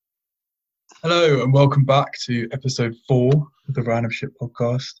Hello and welcome back to episode 4 of the Random Ship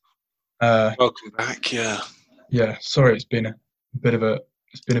podcast. Welcome back. Yeah, Sorry, it's been a bit of a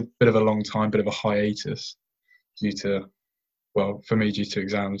long time, bit of a hiatus due to, well, for me due to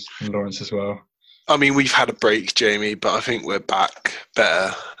exams and Lawrence as well. I mean we've had a break, Jamie, but I think we're back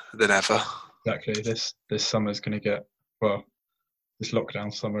better than ever. Exactly. This summer is going to get, well, this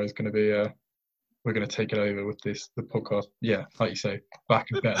lockdown summer is going to be we're going to take it over with the podcast. Yeah, like you say, back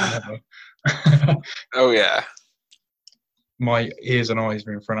and better than ever. Oh yeah. My ears and eyes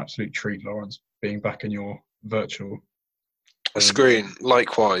are in for an absolute treat, Lawrence, being back in your virtual screen.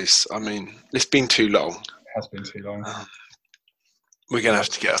 Likewise. I mean, it's been too long. It has been too long. We're going to have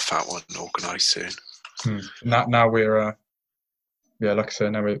to get a fat one organised soon. Now we're, like I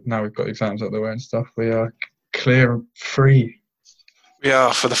said, now we've got exams out of the way and stuff. We are clear and free. We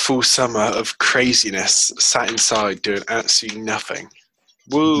are for the full summer of craziness, sat inside doing absolutely nothing.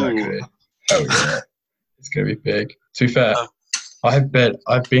 Woo! Exactly. Oh yeah, it's gonna be big. To be fair, I've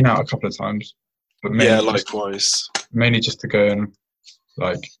been out a couple of times, but likewise. Mainly just to go and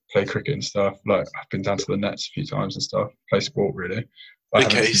like play cricket and stuff. Like I've been down to the nets a few times and stuff. Play sport really.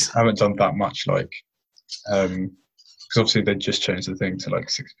 But I haven't done that much. Like, because obviously they just changed the thing to like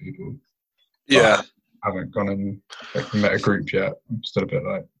 6 people. Yeah. I haven't gone and like met a group yet. I'm still a bit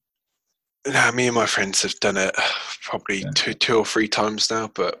like. No, me and my friends have done it probably two or three times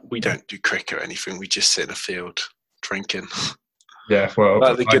now, but we don't do cricket or anything. We just sit in a field drinking. Yeah, well,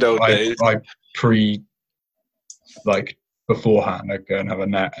 like the good old days. Beforehand, I go and have a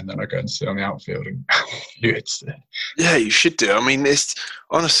net, and then I go and sit on the outfield and it's. Yeah, you should do. I mean, it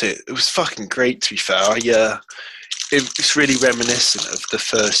was fucking great. To be fair, it's really reminiscent of the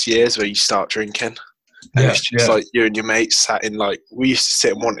first years where you start drinking. And it's just like you and your mates sat in we used to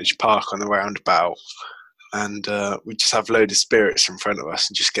sit in Wantage Park on the roundabout, and we just have a load of spirits in front of us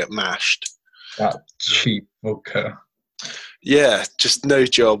and just get mashed. That cheap vodka. Yeah, just no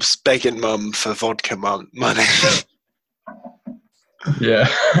jobs, begging mum for vodka money. Yeah.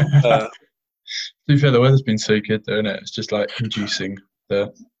 To be fair, the weather's been so good, though, isn't it? It's just like inducing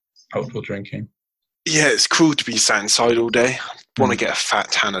the outdoor drinking. Yeah, it's cool to be sat inside all day. I want to get a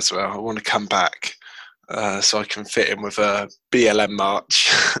fat tan as well. I want to come back so I can fit in with a BLM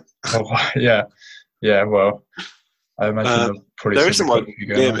march. Oh, yeah. Yeah, well, I imagine there isn't one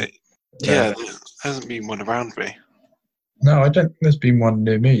near me. Yeah, there hasn't been one around me. No, I don't think there's been one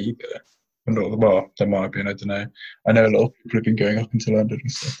near me either. Well, there might have been, I don't know. I know a lot of people have been going up into London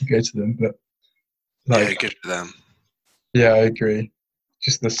and stuff to go to them, but yeah, good for them. Yeah, I agree.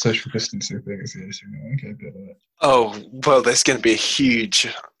 Just the social distancing thing is the issue. Okay, a bit of it. Oh, well, there's going to be a huge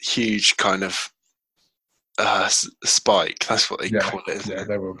kind of spike. That's what they call it, isn't it?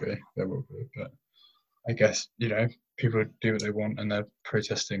 There will be. But I guess, people do what they want and they're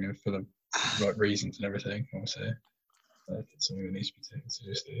protesting for the right reasons and everything, obviously. It's something that needs to be taken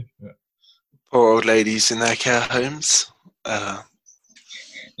seriously. But poor old ladies in their care homes.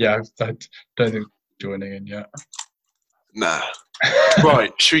 Yeah, I don't think joining in yet. Nah.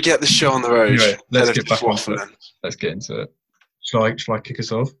 Right, should we get the show on the road? Anyway, let's get back onto it. Let's get into it. Shall I kick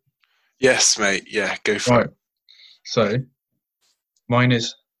us off? Yes, mate. Yeah, go for it. So, mine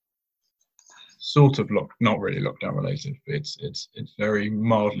is sort of not really lockdown related, but it's very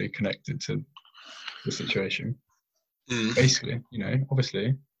mildly connected to the situation. Basically,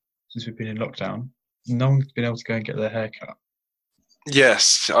 obviously, since we've been in lockdown, no one's been able to go and get their hair cut.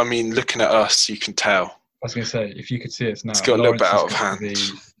 Yes, I mean, looking at us, you can tell. I was going to say, if you could see us now, it's got a little bit out of hand.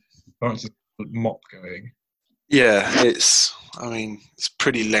 Lawrence's mop going. Yeah, it's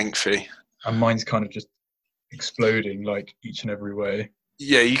pretty lengthy. And mine's kind of just exploding, like, each and every way.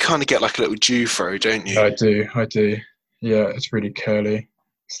 Yeah, you kind of get like a little dew throw, don't you? I do. Yeah, it's really curly.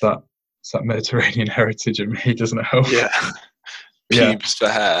 It's that Mediterranean heritage in me, doesn't it help? Yeah. Pubes for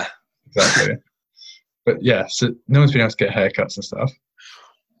hair. Exactly. But yeah, so no one's been able to get haircuts and stuff.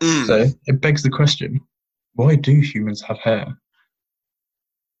 So it begs the question, why do humans have hair?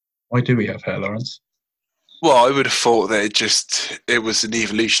 Why do we have hair, Lawrence? Well, I would have thought that it was an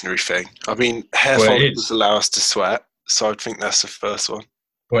evolutionary thing. I mean, hair follicles allow us to sweat, so I'd think that's the first one.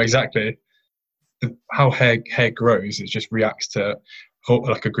 Well, exactly. How hair grows, it just reacts to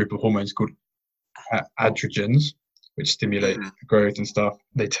like a group of hormones called androgens, which stimulate growth and stuff.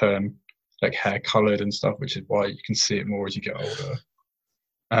 They turn like hair coloured and stuff, which is why you can see it more as you get older.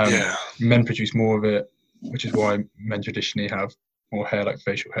 Men produce more of it, which is why men traditionally have more hair, like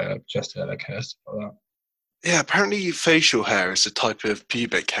facial hair, chest hair, leg hair, stuff like that. Yeah, apparently facial hair is a type of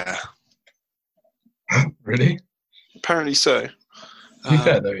pubic hair. Really? Apparently so. To be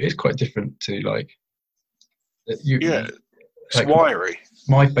fair though, it's quite different to like. It's wiry.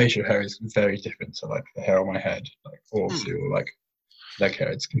 my facial hair is very different to like the hair on my head, like or obviously or like leg hair.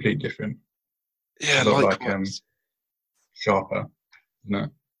 It's completely different. Yeah, A lot like likewise. sharper, isn't it?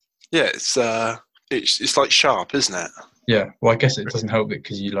 Yeah, it's like sharp, isn't it? Yeah. Well, I guess it doesn't help it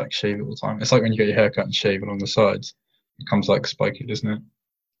because you like shave it all the time. It's like when you get your hair cut and shave along the sides, it comes like spiky, doesn't it?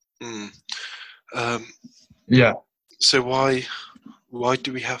 Mm. Um, Yeah. so why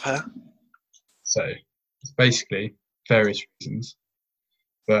do we have hair? So it's basically various reasons,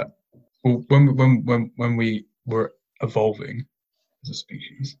 but when we were evolving as a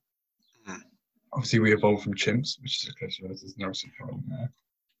species, Mm. obviously we evolved from chimps, which is a close relative.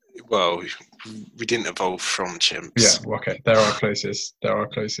 Well, we didn't evolve from chimps. Yeah, well, okay, they're our closest. They're our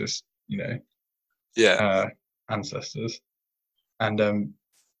closest, Yeah. ancestors, and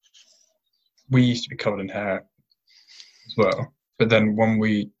we used to be covered in hair as well. But then when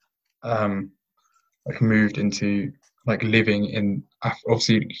we like moved into like living in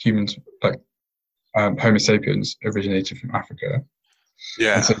obviously humans like Homo sapiens originated from Africa.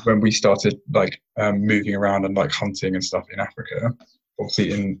 Yeah. And so when we started like moving around and like hunting and stuff in Africa,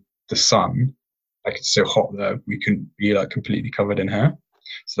 obviously in the sun, like it's so hot there, we couldn't be like completely covered in hair.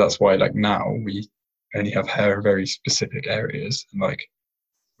 So that's why like now we only have hair in very specific areas and like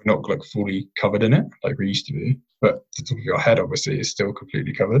we're not like fully covered in it like we used to be. But the top of your head obviously is still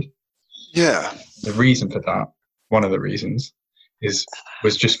completely covered. Yeah. The reason for that, one of the reasons,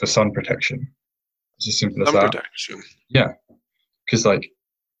 was just for sun protection. It's as simple as Sun that. protection. Yeah. Because like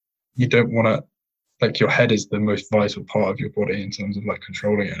you don't want to like your head is the most vital part of your body in terms of like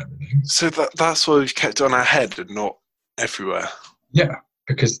controlling it and everything. So that's why we've kept it on our head and not everywhere. Yeah,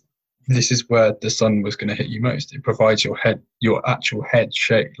 because this is where the sun was going to hit you most. It provides your head, your actual head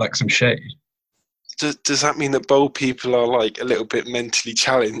shade, like some shade. Does that mean that bald people are like a little bit mentally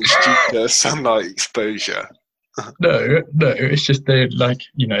challenged due to sunlight exposure? No, it's just they're like,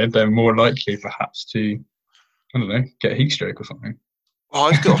 they're more likely perhaps to, I don't know, get a heat stroke or something. Well,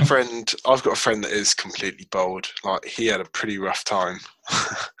 I've got a friend that is completely bald. Like he had a pretty rough time.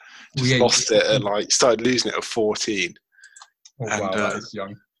 Lost it and like started losing it at 14. Oh wow, that is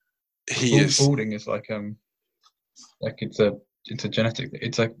young. Balding is like it's a genetic.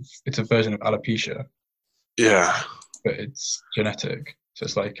 It's a version of alopecia. Yeah. But it's genetic, so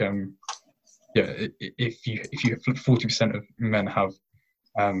it's like if you 40% of men have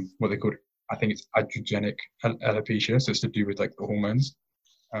what they call, I think it's androgenic alopecia, so it's to do with like the hormones.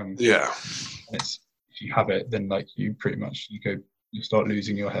 Yeah. And it's if you have it, then like you pretty much you start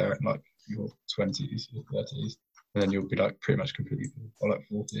losing your hair at like your 20s, your 30s, and then you'll be like pretty much completely by like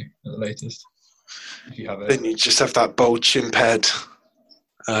 40 at the latest. If you have it, then you just have that bald chimp head.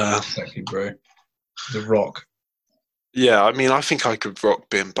 Exactly, bro. The Rock. Yeah, I mean, I think I could rock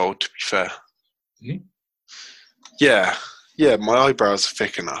being bald. To be fair. See? Yeah, my eyebrows are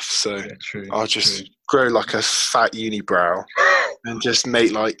thick enough, so yeah, true, I'll just grow like a fat unibrow and just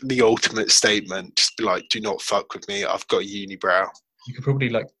make like the ultimate statement. Just be like, do not fuck with me. I've got a unibrow. You could probably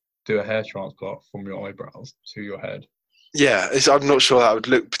like do a hair transplant from your eyebrows to your head. Yeah, I'm not sure that would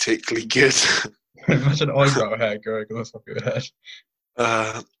look particularly good. Imagine eyebrow hair going on top of your head.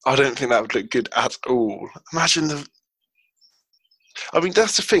 I don't think that would look good at all. Imagine I mean,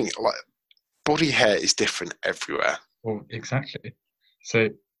 that's the thing. Like, body hair is different everywhere. Well, exactly. So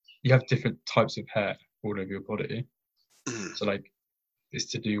you have different types of hair all over your body. So like, it's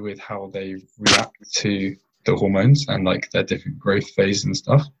to do with how they react to the hormones and like their different growth phases and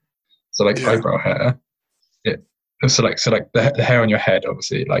stuff. So like eyebrow hair, so the hair on your head,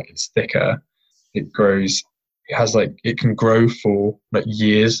 obviously, like it's thicker. It grows. It has like it can grow for like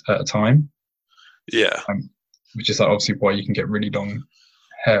years at a time. Yeah. Which is like obviously why you can get really long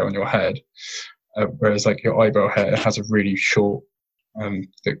hair on your head, whereas like your eyebrow hair has a really short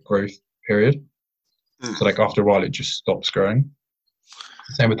thick growth period. So like after a while it just stops growing.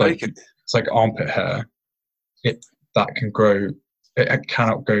 Same with like it's like armpit hair. That can grow. It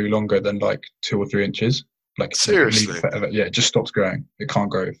cannot go longer than like 2 or 3 inches. Like seriously, it just stops growing. It can't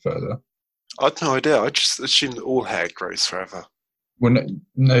grow further. I had no idea. I just assumed that all hair grows forever. Well,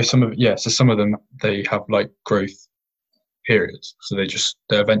 no, some of so some of them they have like growth periods, so they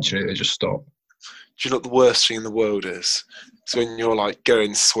eventually just stop. Do you know what the worst thing in the world is? It's when you're like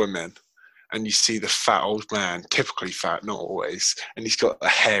going swimming and you see the fat old man, typically fat, not always, and he's got a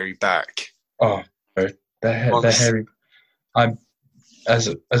hairy back. Oh, they're hairy. I'm as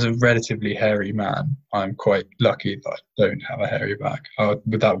a relatively hairy man, I'm quite lucky that I don't have a hairy back. But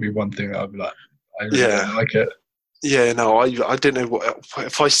that would be one thing that I'd be like, I really don't like it. Yeah, no, I don't know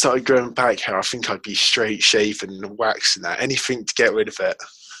if I started growing back hair. I think I'd be straight shaven and waxing that, anything to get rid of it.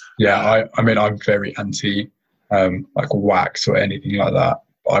 Yeah, I mean, I'm very anti like wax or anything like that.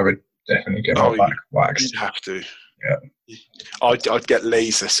 But I would definitely get my back waxed. You'd have to. Yeah. I'd get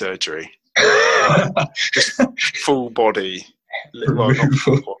laser surgery. Just full body. Well, not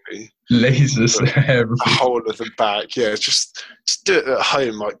full body. Lasers, the whole of the back. Yeah, just do it at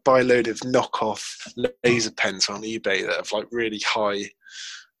home. Like buy a load of knockoff laser pens on eBay that have like really high.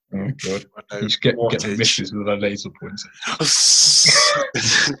 Oh god! You just get misses with a laser pointer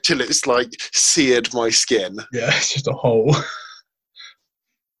until it's like seared my skin. Yeah, it's just a hole.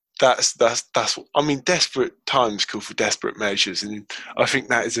 That's. I mean, desperate times call for desperate measures, and I think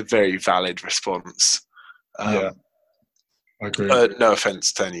that is a very valid response. Yeah, I agree. No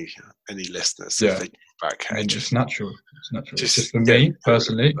offense to any listeners. Yeah, if they back I mean, it's natural. It's natural. Just for me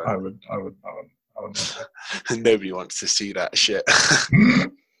personally, I would. Nobody wants to see that shit.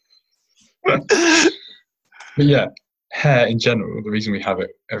 But yeah, hair in general, the reason we have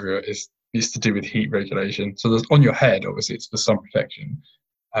it everywhere is to do with heat regulation. So there's on your head, obviously, it's for sun protection,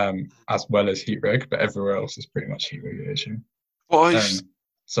 as well as heat reg, but everywhere else is pretty much heat regulation.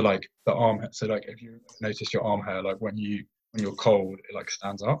 So like the arm, so like if you notice your arm hair, like when you're cold, it like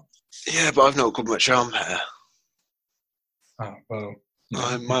stands up. Yeah, but I've not got much arm hair. Oh well,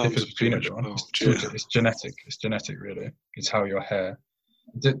 my arms between everyone. It's genetic. It's genetic, really. It's how your hair.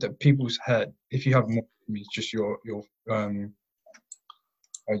 The people's hair, if you have more, it's just your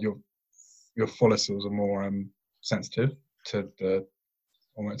follicles are more sensitive to to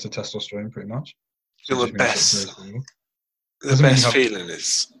testosterone, pretty much. So the best feeling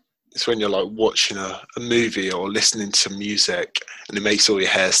is when you're like watching a movie or listening to music and it makes all your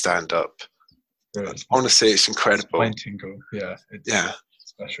hair stand up. Yeah, honestly, it's incredible. Spine tingle, yeah. It's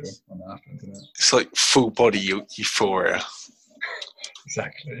special when that happens, isn't it? It's like full body euphoria.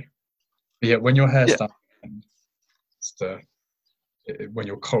 Exactly. But yeah, when your hair stands up, when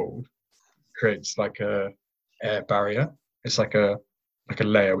you're cold, it creates like a air barrier. It's like a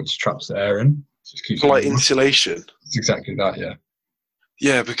layer which traps the air in. So it keeps like insulation. It's exactly that, yeah.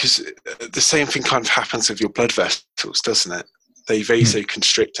 Yeah, because the same thing kind of happens with your blood vessels, doesn't it? They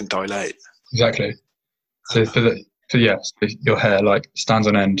vasoconstrict and dilate. Exactly. So your hair like stands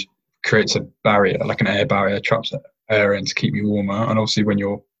on end, creates a barrier, like an air barrier, traps air in to keep you warmer. And obviously when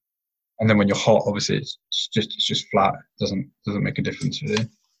you're hot, obviously it's just flat. It doesn't make a difference really.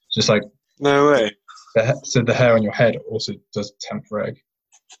 Just like no way. So the hair on your head also does temp reg,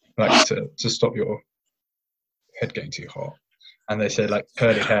 like to stop your head getting too hot. And they say like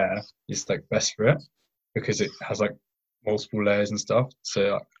curly hair is like best for it because it has like multiple layers and stuff.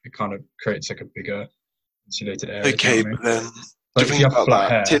 So it kind of creates like a bigger insulated area. Okay, but then like if you have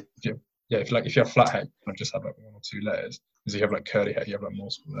flat hair, if you have flat hair, you kind of just have like one or two layers. Because if you have like curly hair, you have like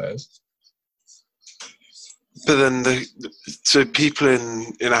multiple layers. But then so people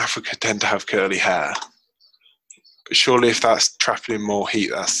in Africa tend to have curly hair. Surely if that's trapping in more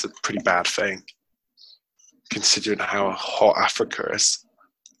heat, that's a pretty bad thing, considering how hot Africa is.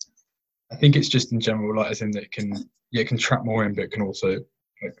 I think it's just in general, like as in that it can trap more in, but it can also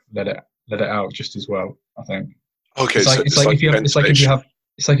like let it out just as well. I think. Okay, it's like if you have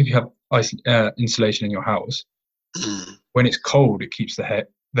insulation in your house. When it's cold, it keeps the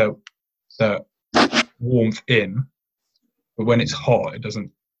warmth in, but when it's hot, it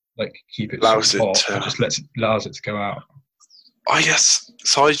doesn't like keep it hot. It just allows it to go out. I guess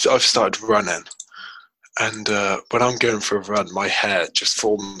so. I've started running, and when I'm going for a run, my hair just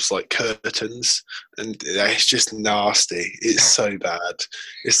forms like curtains, and it's just nasty. It's so bad.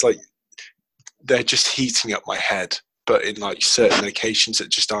 It's like they're just heating up my head, but in like certain locations that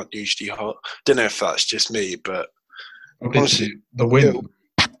just aren't usually hot. Don't know if that's just me, but honestly, the wind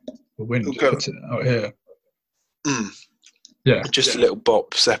puts it out here. Yeah, just a little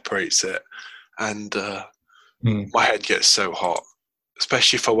bop separates it, and my head gets so hot,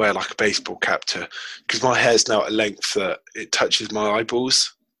 especially if I wear like a baseball cap because my hair's now at a length that it touches my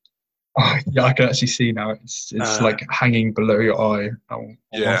eyeballs. Oh, yeah, I can actually see now. It's like hanging below your eye on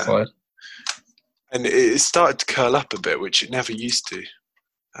one side. And it started to curl up a bit, which it never used to.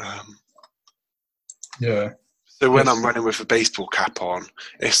 So when I'm running with a baseball cap on,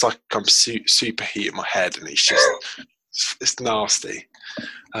 it's like I'm super heating my head, and it's nasty.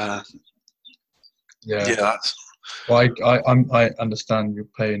 Well, I understand your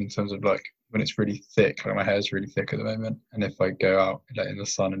pain in terms of like when it's really thick. Like my hair's really thick at the moment, and if I go out in the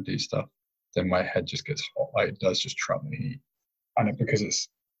sun and do stuff, then my head just gets hot. Like it does just trap the heat, and because it's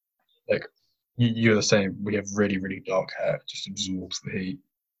like you're the same. We have really really dark hair. It just absorbs the heat.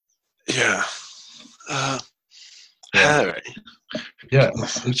 Yeah. Hairy. Yeah,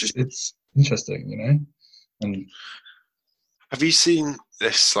 it's interesting, you know. And Have you seen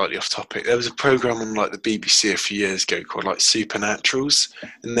this? Slightly off topic. There was a program on like the BBC a few years ago called like Supernaturals,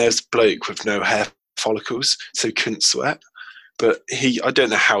 and there's a bloke with no hair follicles, so he couldn't sweat. But I don't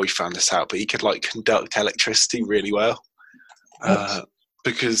know how he found this out, but he could like conduct electricity really well.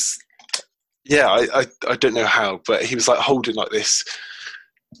 Because, yeah, I don't know how, but he was like holding like this.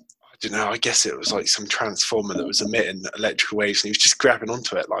 I don't know. I guess it was like some transformer that was emitting electrical waves, and he was just grabbing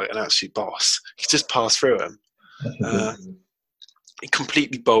onto it like an absolute boss. He just passed through him. He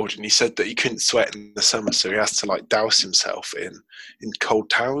completely bowled, and he said that he couldn't sweat in the summer, so he has to like douse himself in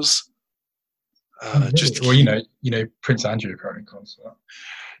cold towels. Well, you know, Prince Andrew apparently can't sweat.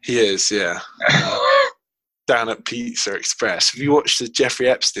 He is, yeah. Down at Pizza Express. Have you watched the Jeffrey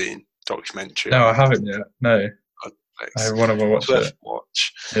Epstein documentary? No, I haven't yet. No. I want to watch it.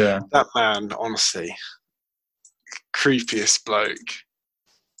 Watch. Yeah. That man, honestly, creepiest bloke.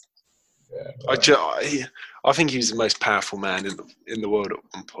 Yeah, I think he was the most powerful man in the world at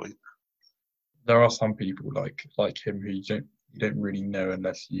one point. There are some people like him who you don't really know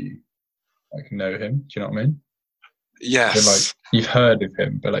unless you like know him. Do you know what I mean? Yes. So, like, you've heard of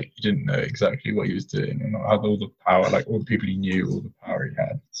him, but like you didn't know exactly what he was doing and not have all the power, like all the people he knew, all the power he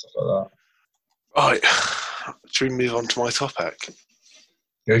had, stuff like that. Right. Should we move on to my topic?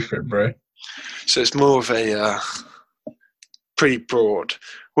 Go for it, bro. So it's more of a pretty broad.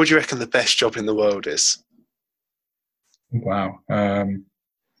 What do you reckon the best job in the world is? Wow.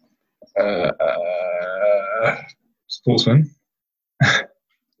 Sportsman.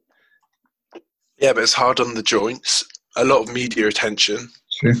 Yeah, but it's hard on the joints. A lot of media attention.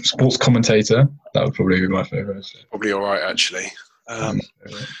 True. Sports commentator. That would probably be my favourite. Probably all right, actually.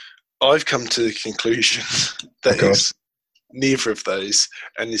 I've come to the conclusion that it's neither of those,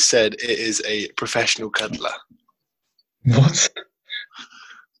 and instead it is a professional cuddler. What?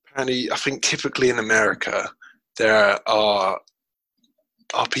 Apparently, I think typically in America, there are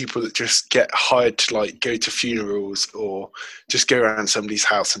people that just get hired to like go to funerals or just go around somebody's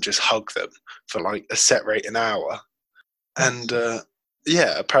house and just hug them for like a set rate an hour. And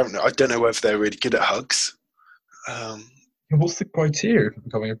yeah, apparently, I don't know whether they're really good at hugs. What's the criteria for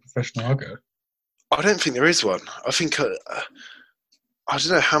becoming a professional hugger? I don't think there is one. I think I don't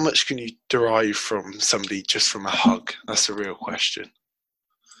know, how much can you derive from somebody just from a hug? That's the real question.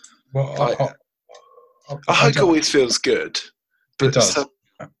 Well, like, a hug always feels good. But it does.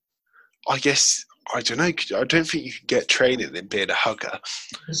 I guess, I don't know. I don't think you can get training in being a hugger.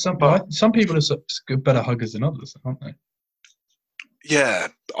 Some people are better huggers than others, aren't they? Yeah,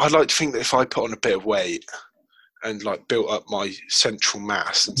 I'd like to think that if I put on a bit of weight and like built up my central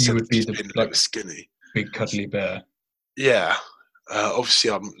mass instead of being a little skinny, big cuddly bear. Yeah,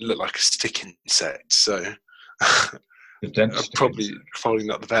 obviously I look like a stick insect, so probably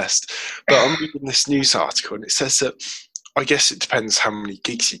not the best. But I'm reading this news article and it says that I guess it depends how many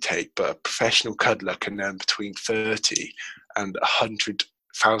gigs you take, but a professional cuddler can earn between $30,000 and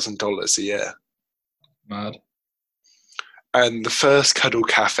 $100,000 a year. Mad. And the first cuddle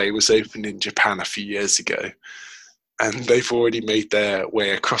cafe was opened in Japan a few years ago, and they've already made their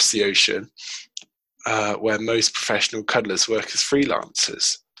way across the ocean, where most professional cuddlers work as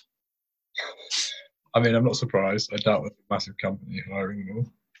freelancers. I mean, I'm not surprised. I doubt there's a massive company hiring them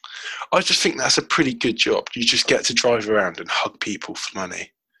all. I just think that's a pretty good job. You just get to drive around and hug people for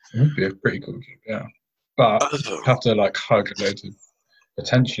money. It would be a pretty cool job, yeah. But you have to like hug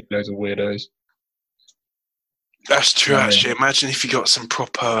potentially loads of weirdos. That's true, actually. Imagine if you got some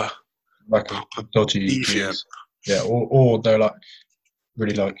proper dodgy deviant. Yeah, or they're like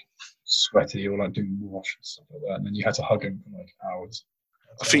really like sweaty or like doing wash and stuff like that, and then you had to hug them for like hours.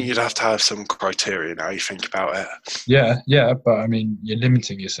 I think you'd have to have some criteria now you think about it. Yeah, but I mean, you're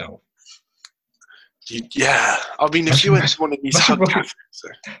limiting yourself. Yeah, I mean, if you went to one of these hug cafes...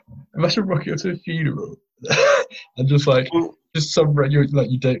 Imagine rocking up to a funeral and just like... Just some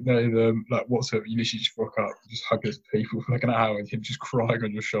you don't know them, like whatsoever. You literally just rock up, just hug those people for like an hour, and him just crying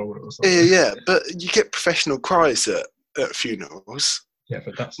on your shoulder or something. Yeah, but you get professional cries at funerals. Yeah,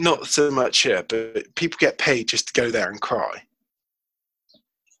 but that's not so much here. But people get paid just to go there and cry.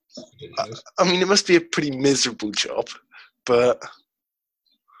 I mean, it must be a pretty miserable job, but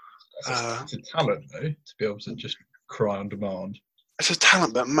it's a talent though to be able to just cry on demand. It's a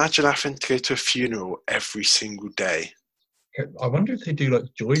talent, but imagine having to go to a funeral every single day. I wonder if they do like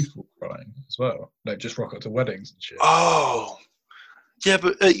joyful crying as well, like just rock up to weddings and shit. Oh, yeah,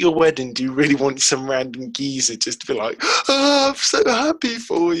 but at your wedding, do you really want some random geezer just to be like, "Oh, I'm so happy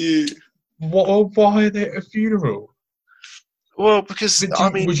for you"? Why are they at a funeral? Well, because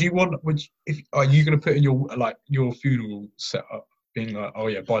are you going to put in your funeral setup being like, oh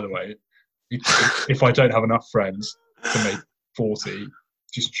yeah, by the way, if I don't have enough friends to make 40,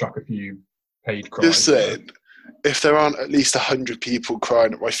 just chuck a few paid cries. Just saying, if there aren't at least 100 people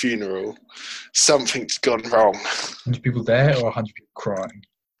crying at my funeral, something's gone wrong. 100 people there or 100 people crying?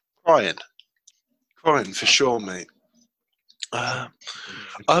 Crying for sure, mate.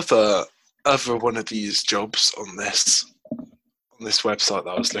 Other one of these jobs on this website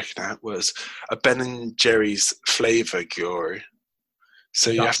that I was looking at was a Ben and Jerry's flavor guru. So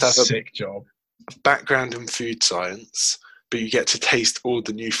you have to have a sick job, background in food science, but you get to taste all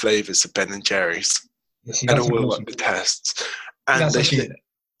the new flavors of Ben and Jerry's and all awesome. The tests. And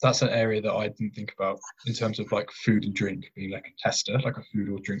that's an area that I didn't think about in terms of like food and drink being like a tester, like a food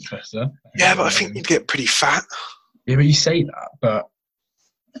or drink tester. Yeah, but I think you'd get pretty fat. Yeah, but you say that, but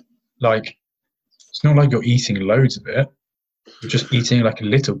like it's not like you're eating loads of it. You're just eating like a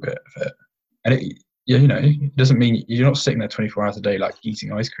little bit of it, and it doesn't mean you're not sitting there 24 hours a day like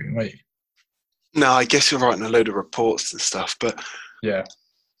eating ice cream, are you? No, I guess you're writing a load of reports and stuff, but yeah,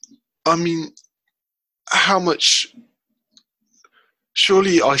 I mean, how much?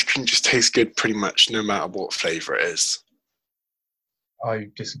 Surely ice cream just tastes good pretty much no matter what flavour it is. I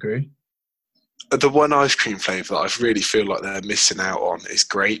disagree. The one ice cream flavour that I really feel like they're missing out on is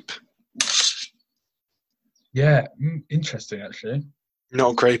grape. Yeah, interesting actually.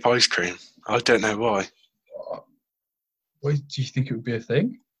 Not grape ice cream. I don't know why. Why do you think it would be a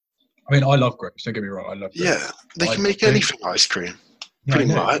thing? I mean, I love grapes, don't get me wrong, I love grapes. Yeah, they can make anything ice cream. Pretty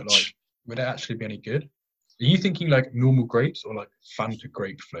much. Like, would it actually be any good? Are you thinking like normal grapes or like Fanta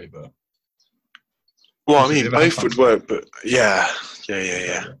grape flavour? Well, I mean, both would work, but yeah.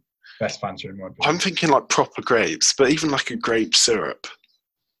 Best Fanta in my opinion. I'm thinking like proper grapes, but even like a grape syrup.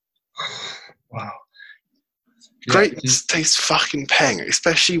 Wow. Grapes taste fucking peng,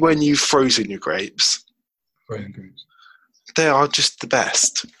 especially when you've frozen your grapes. Frozen grapes. They are just the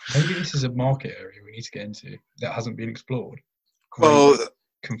best. Maybe this is a market area we need to get into that hasn't been explored.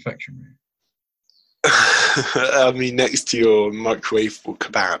 Confectionery. I mean, next to your microwavable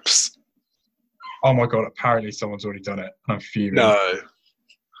kebabs. Oh my god! Apparently, someone's already done it. I'm fuming. No.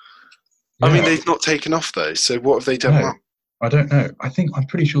 Yeah. I mean, they've not taken off though. So what have they done now? I don't know. I'm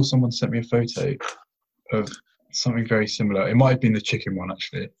pretty sure someone sent me a photo of something very similar. It might have been the chicken one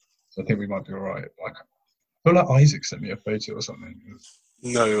actually. So I think we might be all right. I feel like Isaac sent me a photo or something.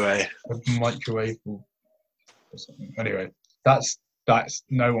 No way. A microwavable or something. Anyway, that's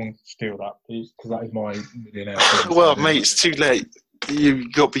no one steal that, please, because that is my millionaire. Well, mate, it's too late.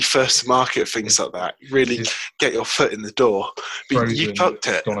 You've got to be first to market things like that. Really get your foot in the door. But you fucked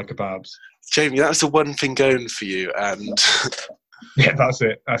it. Doner kebabs. Jamie, that was the one thing going for you. And yeah, that's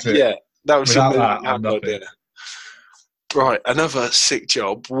it. Yeah, that was your idea. Right, another sick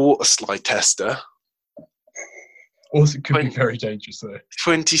job, water slide tester. Also, it could be very dangerous though.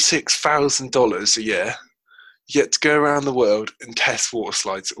 $26,000 a year. You get to go around the world and test water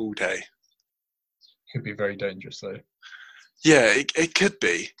slides all day. Could be very dangerous though. Yeah, it could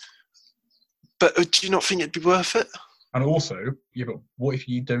be. But do you not think it'd be worth it? And also, but what if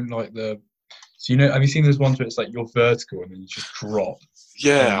you don't like the... So, have you seen those ones where it's like you're vertical and then you just drop?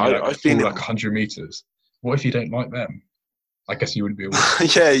 Yeah, I've been like 100 meters. What if you don't like them? I guess you wouldn't be able to.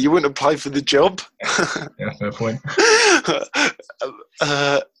 Yeah, you wouldn't apply for the job. Yeah, fair point.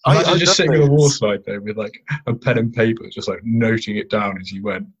 Imagine just sitting on a wall slide though with like a pen and paper, just like noting it down as you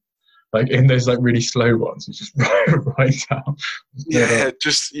went. Like in those like really slow ones, you just write down. Yeah,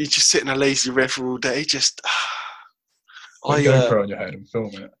 you just sit in a lazy river all day. Just put a GoPro on your head and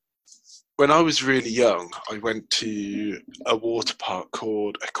film it. When I was really young, I went to a water park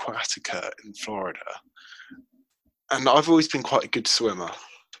called Aquatica in Florida. And I've always been quite a good swimmer,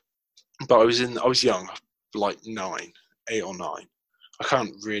 but I was young, like 8 or 9. I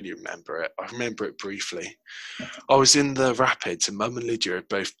can't really remember it. I remember it briefly. I was in the rapids, and Mum and Lydia had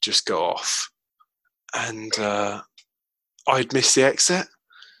both just got off, and I'd missed the exit.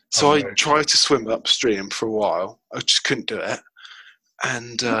 So I tried to swim upstream for a while. I just couldn't do it,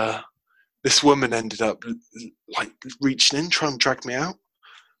 and this woman ended up like reaching in, trying to drag me out.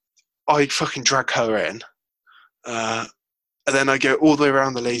 I fucking drag her in. And then I go all the way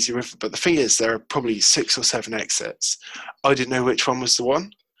around the lazy river. But the thing is, there are probably 6 or 7 exits. I didn't know which one was the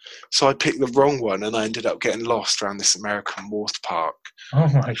one. So I picked the wrong one and I ended up getting lost around this American water park. Oh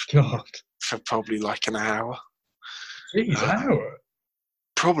my God. For probably like an hour. Jeez, an hour?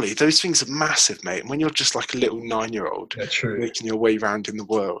 Probably. Those things are massive, mate. And when you're just like a little 9-year-old making your way around in the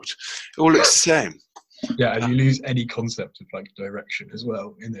world, it all looks the same. Yeah, and you lose any concept of like direction as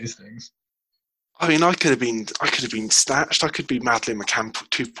well in those things. I mean, I could have been snatched. I could be Madeleine McCann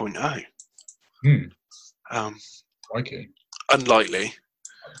 2.0. Okay. Unlikely.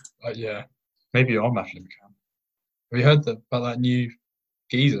 Yeah. Maybe you are Madeleine McCann. Have you heard about that new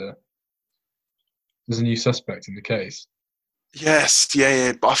geezer? There's a new suspect in the case. Yes,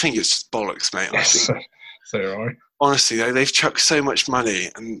 yeah, but I think it's just bollocks, mate. Yes, I think, so right. honestly, they've chucked so much money,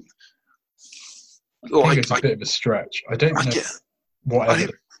 and I think it's a bit of a stretch. I don't know what I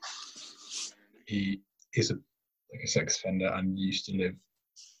evidence he is like a sex offender and used to live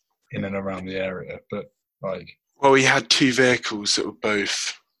in and around the area, but like. Well, he had 2 vehicles that were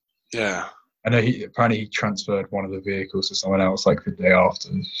both, yeah. I know he transferred one of the vehicles to someone else like the day after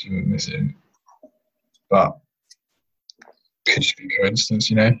she went missing, but could just be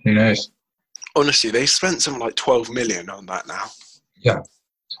coincidence, you know? Who knows? Honestly, they spent something like 12 million on that now. Yeah,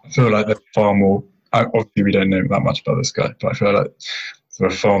 I feel like they're far more. Obviously, we don't know that much about this guy, but I feel like there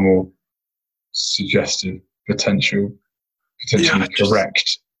are far more suggestive, potentially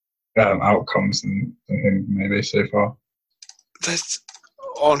correct outcomes than him maybe so far. That's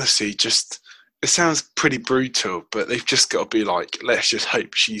honestly just. It sounds pretty brutal, but they've just got to be like, let's just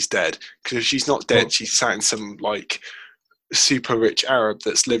hope she's dead. Because if she's not dead, she's sat in some like super rich Arab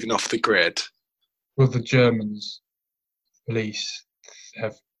that's living off the grid. Well, the Germans police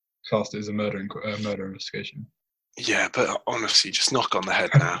have classed it as a murder investigation. Yeah, but honestly, just knock on the head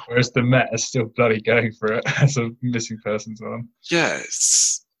now. Whereas the Met is still bloody going for it as a missing persons one. Yeah.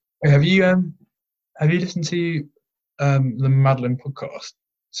 Have you listened to the Madeline podcast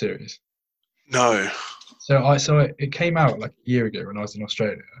series? No. So it came out like a year ago when I was in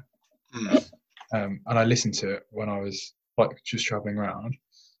Australia, and I listened to it when I was like just traveling around,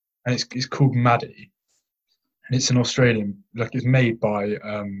 and it's called Maddie, and it's an Australian, like it's made by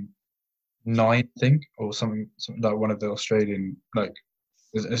Nine, I think, or something like one of the Australian, like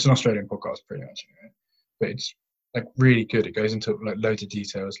it's an Australian podcast pretty much, but it's like really good. It goes into like loads of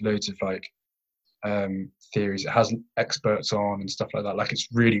details, loads of like theories. It has experts on and stuff like that. Like it's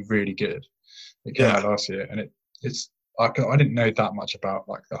really, really good. It came out last year, and it's I didn't know that much about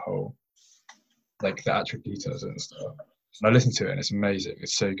like the whole, like the actual details and stuff. And I listened to it, and it's amazing.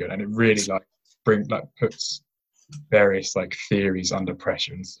 It's so good, and it really like puts various like theories under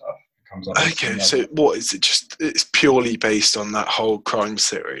pressure and stuff. It comes up. Okay, so what is it? Just it's purely based on that whole crime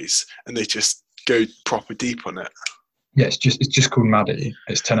series, and they just go proper deep on it. Yeah, it's just called Maddie.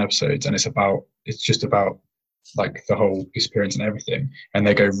 It's 10 episodes, and it's just about like the whole experience and everything, and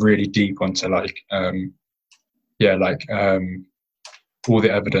they go really deep onto like all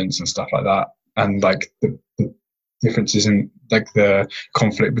the evidence and stuff like that, and like the differences in like the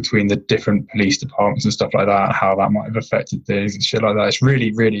conflict between the different police departments and stuff like that, and how that might have affected things and shit like that. It's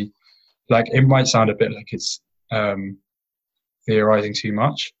really, really, like, it might sound a bit like it's theorizing too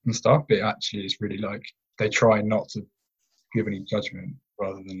much and stuff, but actually it's really like they try not to give any judgment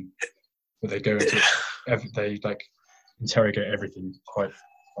rather than, but they go into they like interrogate everything quite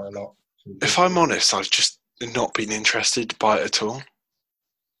a lot. If I'm honest, I've just not been interested by it at all.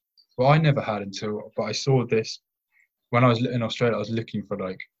 Well, I never had but I saw this when I was in Australia. I was looking for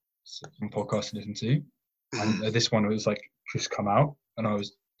like some podcasts to listen to, and this one was like just come out, and I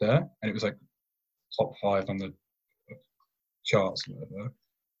was there, and it was like top 5 on the charts or whatever.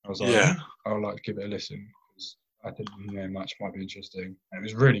 I was like, I would like to give it a listen because I didn't know much might be interesting, and it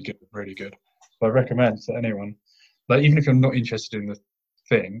was really good, really good. So I recommend to anyone, like even if you're not interested in the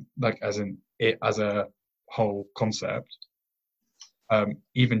thing, like as in it as a whole concept,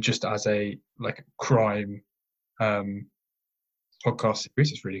 even just as a like crime podcast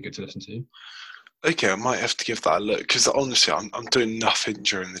series, it's really good to listen to. Okay, I might have to give that a look because honestly, I'm doing nothing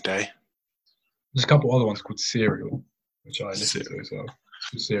during the day. There's a couple other ones called Serial, which I listen to as well.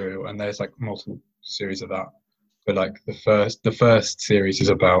 Serial, and there's like multiple series of that. But like the first series is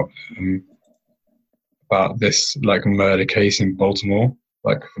about this like murder case in Baltimore,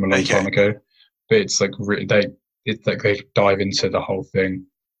 like from a long time ago. But it's like they dive into the whole thing.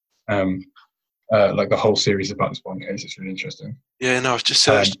 Like the whole series about this one case. It's really interesting. Yeah, no, I've just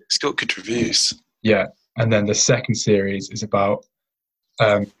searched. It's got good reviews. Yeah, and then the second series is about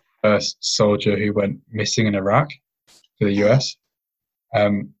first soldier who went missing in Iraq for the US,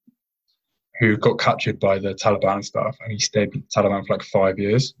 who got captured by the Taliban and stuff, and he stayed with the Taliban for like 5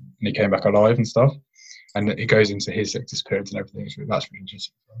 years, and he came back alive and stuff. And it goes into his disappearance and everything. So that's really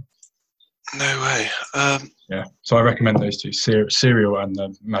interesting. No way. Yeah, so I recommend those two, Serial and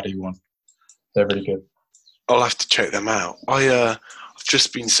the Maddie one. They're really good. I'll have to check them out. I've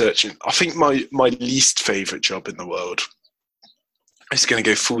just been searching. I think my least favourite job in the world is going to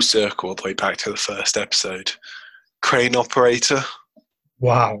go full circle all the way back to the first episode. Crane operator.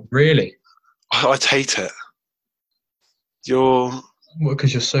 Wow, really? I'd hate it.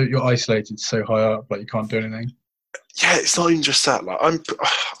 Because you're isolated so high up, like you can't do anything. Yeah, it's not even just that. Like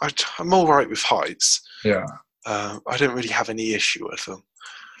I'm all right with heights. Yeah. I don't really have any issue with them,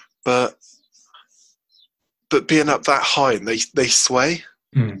 but being up that high and they sway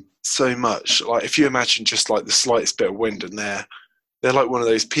so much. Like if you imagine just like the slightest bit of wind and they're like one of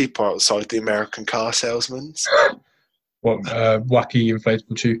those people outside the American car salesmen. What wacky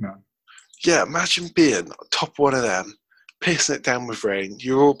inflatable tube man? Yeah, imagine being top one of them, pissing it down with rain.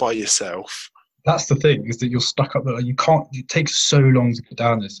 You're all by yourself. That's the thing, is that you're stuck up there. You can't. It takes so long to get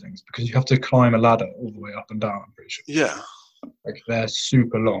down these things because you have to climb a ladder all the way up and down. I'm pretty sure. Yeah, like they're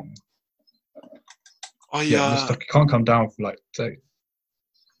super long. You're stuck. You can't come down for like. So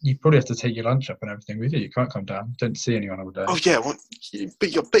you probably have to take your lunch up and everything with you. You can't come down. Don't see anyone all day. Oh yeah, well,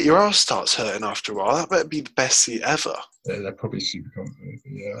 but your arse starts hurting after a while. That better be the best seat ever. Yeah, they're probably super comfortable.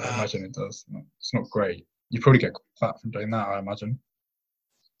 Yeah, I imagine it does. It's not great. You probably get fat from doing that, I imagine.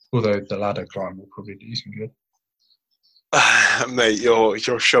 Although the ladder climb will probably do some good. Mate,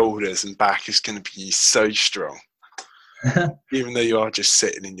 your shoulders and back is going to be so strong, even though you are just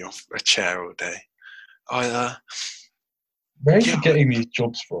sitting in a chair all day. Where are you getting these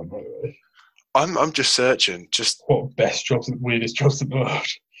jobs from, by the way? I'm just searching. Just what best jobs and weirdest jobs in the world.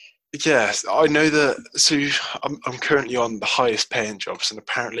 Yes, I know that. So I'm currently on the highest paying jobs, and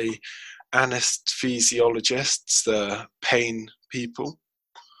apparently, anesthesiologists, the pain people,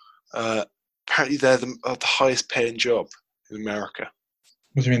 apparently they're the highest paying job in America.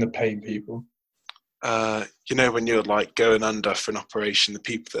 What do you mean, the pain people? You know, when you're like going under for an operation, the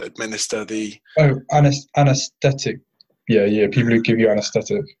people that administer the anesthetic. Yeah, people who give you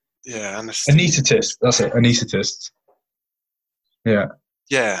anesthetic. Yeah, anaesthetist. That's it, anaesthetist. Yeah.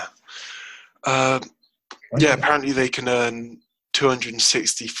 Yeah. Yeah, apparently they can earn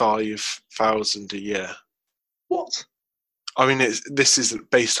 $265,000 a year. What? I mean, this is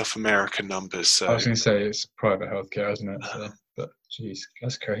based off American numbers. So I was going to say it's private healthcare, isn't it? So, but geez,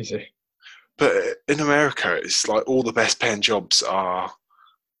 that's crazy. But in America, it's like all the best paying jobs are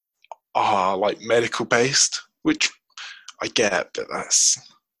like medical based, which I get, but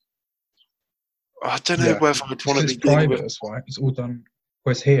I don't know whether I'd want to be private. With. That's why it's all done.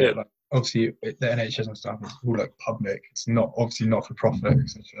 Whereas here, like obviously the NHS and stuff is all like public. It's not obviously not for profit,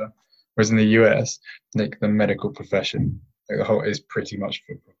 etc. Whereas in the US, like the medical profession, like the whole is pretty much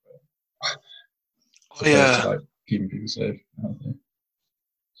for profit. To, like keeping people safe.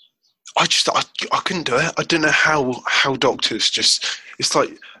 I couldn't do it. I don't know how doctors it's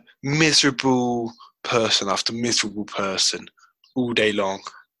like miserable person after miserable person all day long.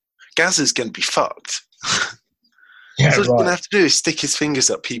 Gazza's going to be fucked. Yeah, so what he's going to have to do is stick his fingers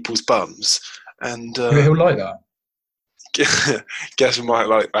up people's bums, and he'll like that. Gazza might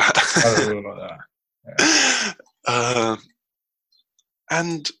like that. I will like that. Yeah.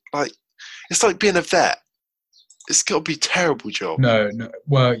 And like, it's like being a vet. It's got to be a terrible job. No.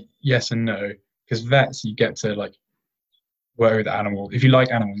 Well, yes and no. Because vets, you get to like work with animals. If you like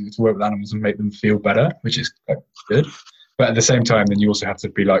animals, you get to work with animals and make them feel better, which is quite good. But at the same time, then you also have to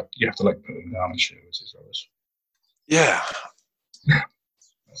be like, you have to like put them down and shit, which is rubbish. Yeah.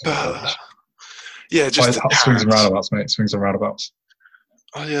 Yeah, just swings and roundabouts, mate. Swings and roundabouts.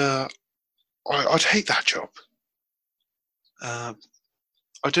 I'd hate that job. I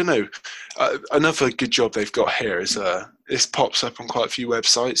don't know. Another good job they've got here is this pops up on quite a few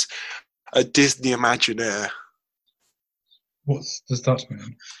websites. A Disney Imagineer. What does that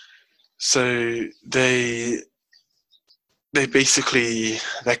mean? So they basically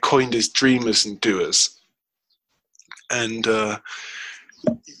they're coined as dreamers and doers, and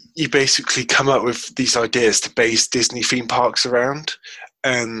you basically come up with these ideas to base Disney theme parks around,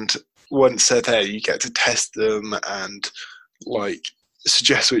 and once they're there, you get to test them and like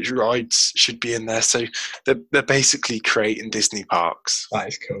suggest which rides should be in there. So they're basically creating Disney parks. That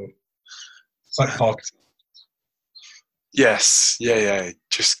is cool. It's like parks. Yes, yeah.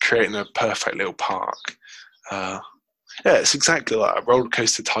 Just creating a perfect little park. Yeah, it's exactly like a roller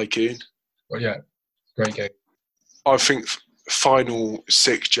coaster tycoon. Well, yeah, great game. I think final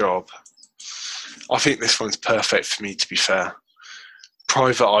sick job. I think this one's perfect for me, to be fair.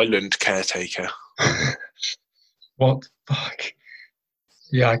 Private island caretaker. What the fuck?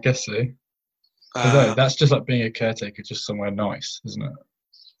 Yeah, I guess so. Although that's just like being a caretaker, just somewhere nice, isn't it?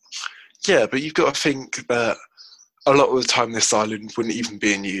 Yeah, but you've got to think that a lot of the time this island wouldn't even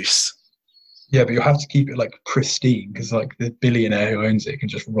be in use. Yeah, but you'll have to keep it like pristine because like the billionaire who owns it can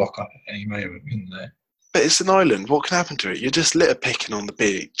just rock up at any moment, isn't there? But it's an island. What can happen to it? You're just litter picking on the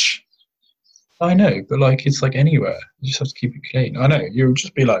beach. I know, but like it's like anywhere. You just have to keep it clean. I know. You would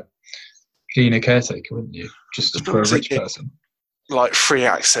just be like cleaner caretaker, wouldn't you? Just for a rich person. Like free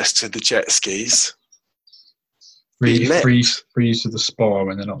access to the jet skis. Free to the spa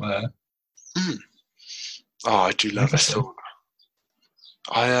when they're not there. Oh, I do love a sauna.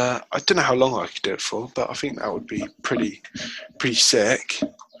 I don't know how long I could do it for, but I think that would be pretty sick.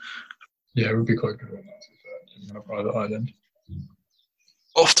 Yeah, it would be quite good on that, on a private island.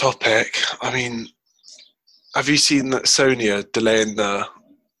 Off topic, I mean, have you seen that Sony are delaying the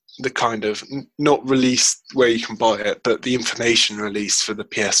kind of, not release where you can buy it, but the information release for the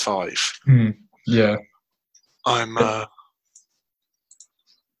PS5? Yeah. I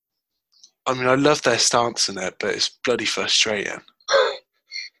love their stance on it, but it's bloody frustrating.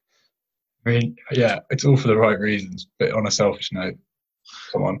 I mean, yeah, it's all for the right reasons, but on a selfish note,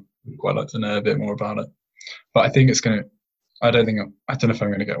 come on, I'd quite like to know a bit more about it. But I think it's going to, I don't know if I'm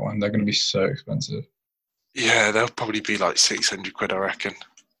going to get one. They're going to be so expensive. Yeah, they'll probably be like 600 quid, I reckon.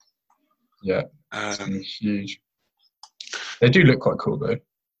 Yeah, it's going to be huge. They do look quite cool though.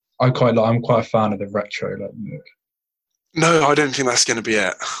 I'm quite a fan of the retro look. No, I don't think that's going to be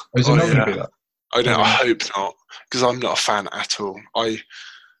it. Is it not going to be that? I hope not, because I'm not a fan at all.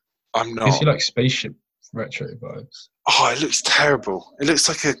 I'm not. Is he like spaceship retro vibes? Oh, it looks terrible. It looks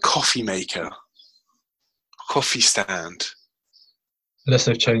like a coffee maker, coffee stand. Unless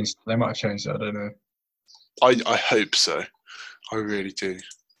they've changed, they might have changed it. I don't know. I hope so. I really do. To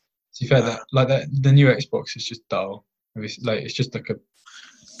be fair, the new Xbox is just dull. It's just like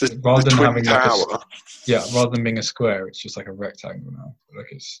rather than being a square, it's just like a rectangle now. Like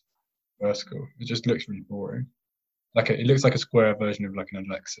it's vertical. It just looks really boring. It looks like a square version of like an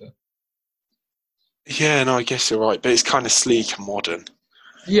Alexa. Yeah, no, I guess you're right, but it's kind of sleek and modern.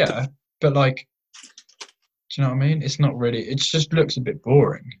 Yeah, but like, do you know what I mean? It's not really. It just looks a bit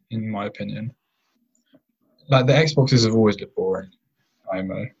boring, in my opinion. Like the Xboxes have always looked boring,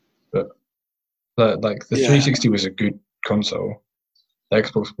 but like the 360 was a good console. The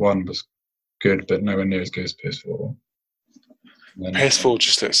Xbox One was good, but nowhere near as good as PS4. PS4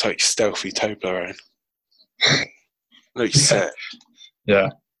 just looks like stealthy Toblerone. Looks sick. Yeah.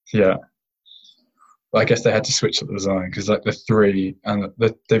 But I guess they had to switch up the design because like the 3 and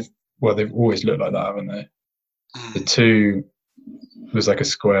they've always looked like that, haven't they? The 2 was like a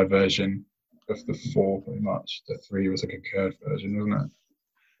square version of the 4, pretty much. The 3 was like a curved version, wasn't it?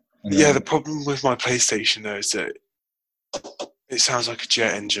 And yeah, the problem with my PlayStation though is that it sounds like a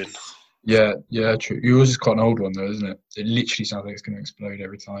jet engine. Yeah, true. Yours is quite an old one though, isn't it? It literally sounds like it's going to explode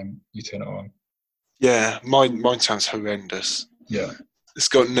every time you turn it on. Yeah, mine sounds horrendous. Yeah. It's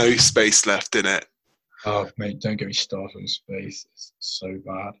got no space left in it. Oh, mate, don't get me started on space. It's so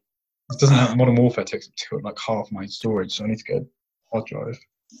bad. It doesn't have Modern Warfare takes up like half my storage, so I need to get a hard drive.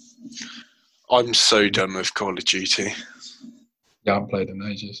 I'm so done with Call of Duty. Yeah, I haven't played in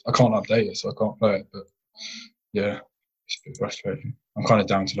ages. I can't update it, so I can't play it, but yeah, it's a bit frustrating. I'm kind of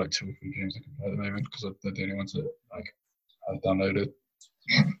down to like 2 or 3 games I can play at the moment because they're the only ones that I've downloaded.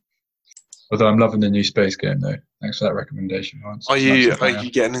 Although I'm loving the new space game though. Thanks for that recommendation. Are you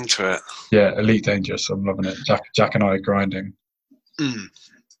getting into it? Yeah, Elite Dangerous. I'm loving it. Jack and I are grinding.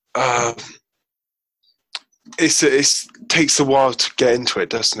 It takes a while to get into it,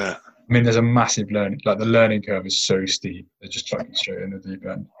 doesn't it? I mean, there's a massive learning. Like the learning curve is so steep. They're just chucking straight in the deep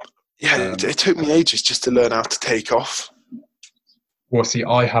end. Yeah, it took me ages just to learn how to take off. Well, see,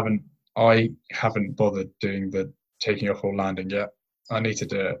 I haven't bothered doing the taking off or landing yet. I need to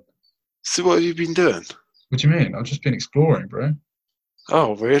do it. So what have you been doing? What do you mean? I've just been exploring, bro.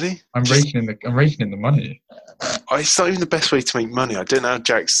 Oh, really? I'm raking in the money. It's not even the best way to make money. I don't know how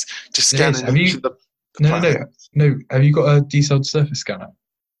Jack's just scanning the No. Have you got a desailed surface scanner?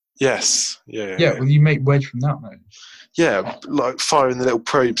 Yes. Yeah. Well, you make wedge from that, mate. Yeah, like firing the little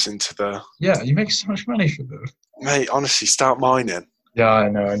probes into the. Yeah, you make so much money for them. Mate, honestly, start mining. Yeah, I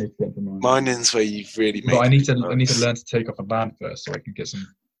know. I need to get the mining. Mining's where you really make. But I need to learn to take off and land first, so I can get some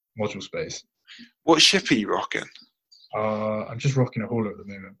module space. What ship are you rocking? I'm just rocking a hauler at the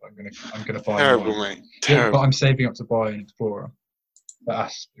moment. I'm gonna buy. Terrible, one. Mate. Terrible. Yeah, but I'm saving up to buy an Explorer. The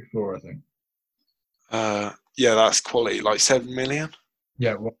ASP Explorer, I think. Yeah, that's quality. Like 7 million.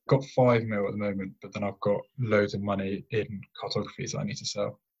 Yeah, well, I've got 5 mil at the moment, but then I've got loads of money in cartography that I need to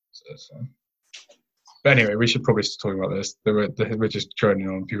sell. So. But anyway, we should probably talk about this. We're just droning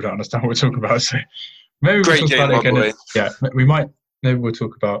on. People don't understand what we're talking about. So maybe we'll talk about it again. Yeah, we might. Maybe we'll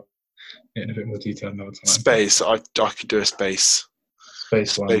talk about it in a bit more detail another time. Space. I could do a space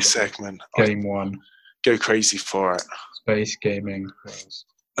segment. Game 1. Go crazy for it. Space gaming.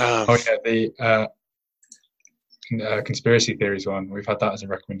 The conspiracy theories one. We've had that as a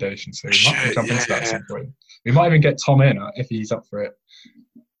recommendation, so we might jump into that at some point. We might even get Tom in if he's up for it.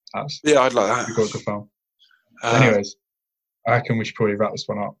 Yeah, I'd like that. We've got a good film. Anyways, I reckon we should probably wrap this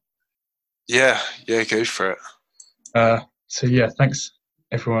one up. Yeah, go for it. So yeah, thanks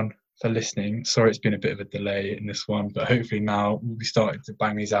everyone for listening. Sorry it's been a bit of a delay in this one, but hopefully now we'll be starting to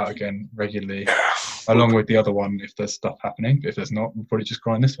bang these out again regularly, along with the other one if there's stuff happening. But if there's not, we'll probably just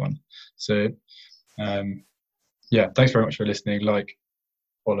grind this one. So thanks very much for listening. Like,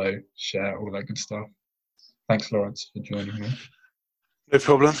 follow, share, all that good stuff. Thanks, Lawrence, for joining me. No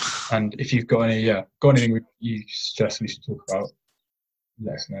problem. And if you've got anything you suggest we should talk about,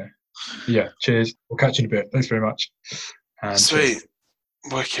 let us know. Yeah, cheers. We'll catch you in a bit. Thanks very much. And Sweet. cheers.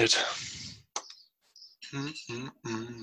 Wicked.